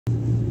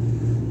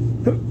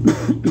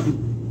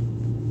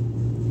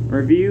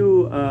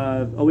Review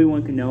of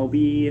Obi-Wan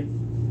Kenobi.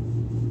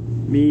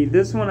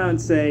 This one I would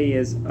say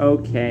is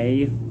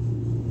okay.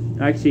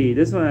 Actually,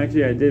 this one I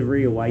did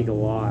really like a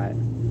lot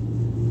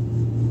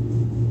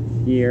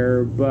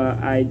here, but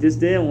I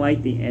just didn't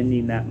like the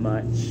ending that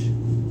much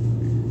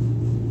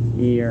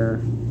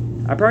here.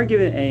 I'd probably give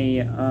it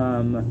a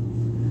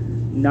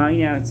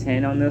 9 out of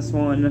 10 on this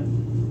one.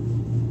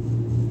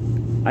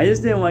 I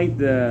just didn't like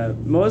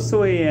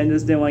mostly I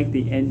just didn't like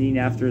the ending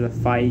after the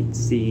fight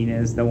scene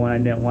is the one I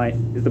didn't like,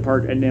 is the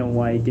part I didn't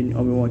like in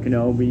Obi-Wan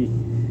Kenobi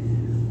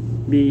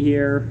be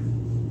here.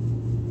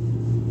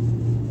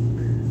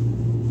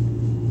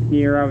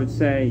 Here I would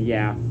say,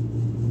 yeah.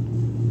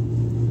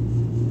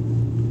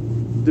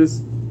 I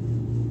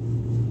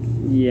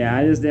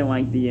just didn't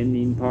like the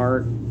ending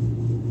part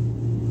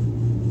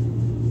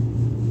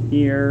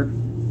here.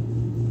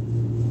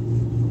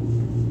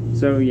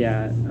 So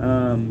yeah,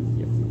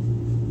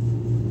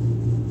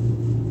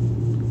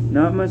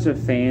 not much a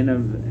fan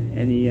of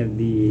any of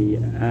the,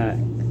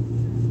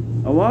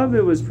 a lot of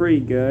it was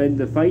pretty good.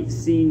 The fight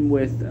scene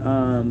with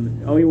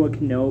Obi-Wan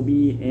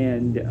Kenobi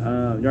and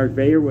Darth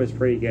Vader was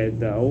pretty good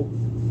though.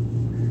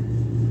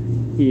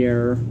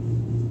 Here.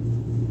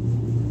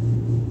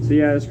 So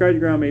yeah, subscribe to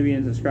Ground Baby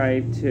and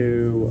subscribe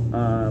to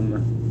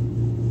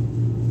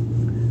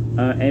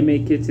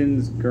Anime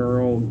Kittens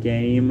Girl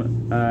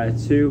Game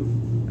 2.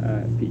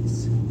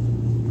 Peace.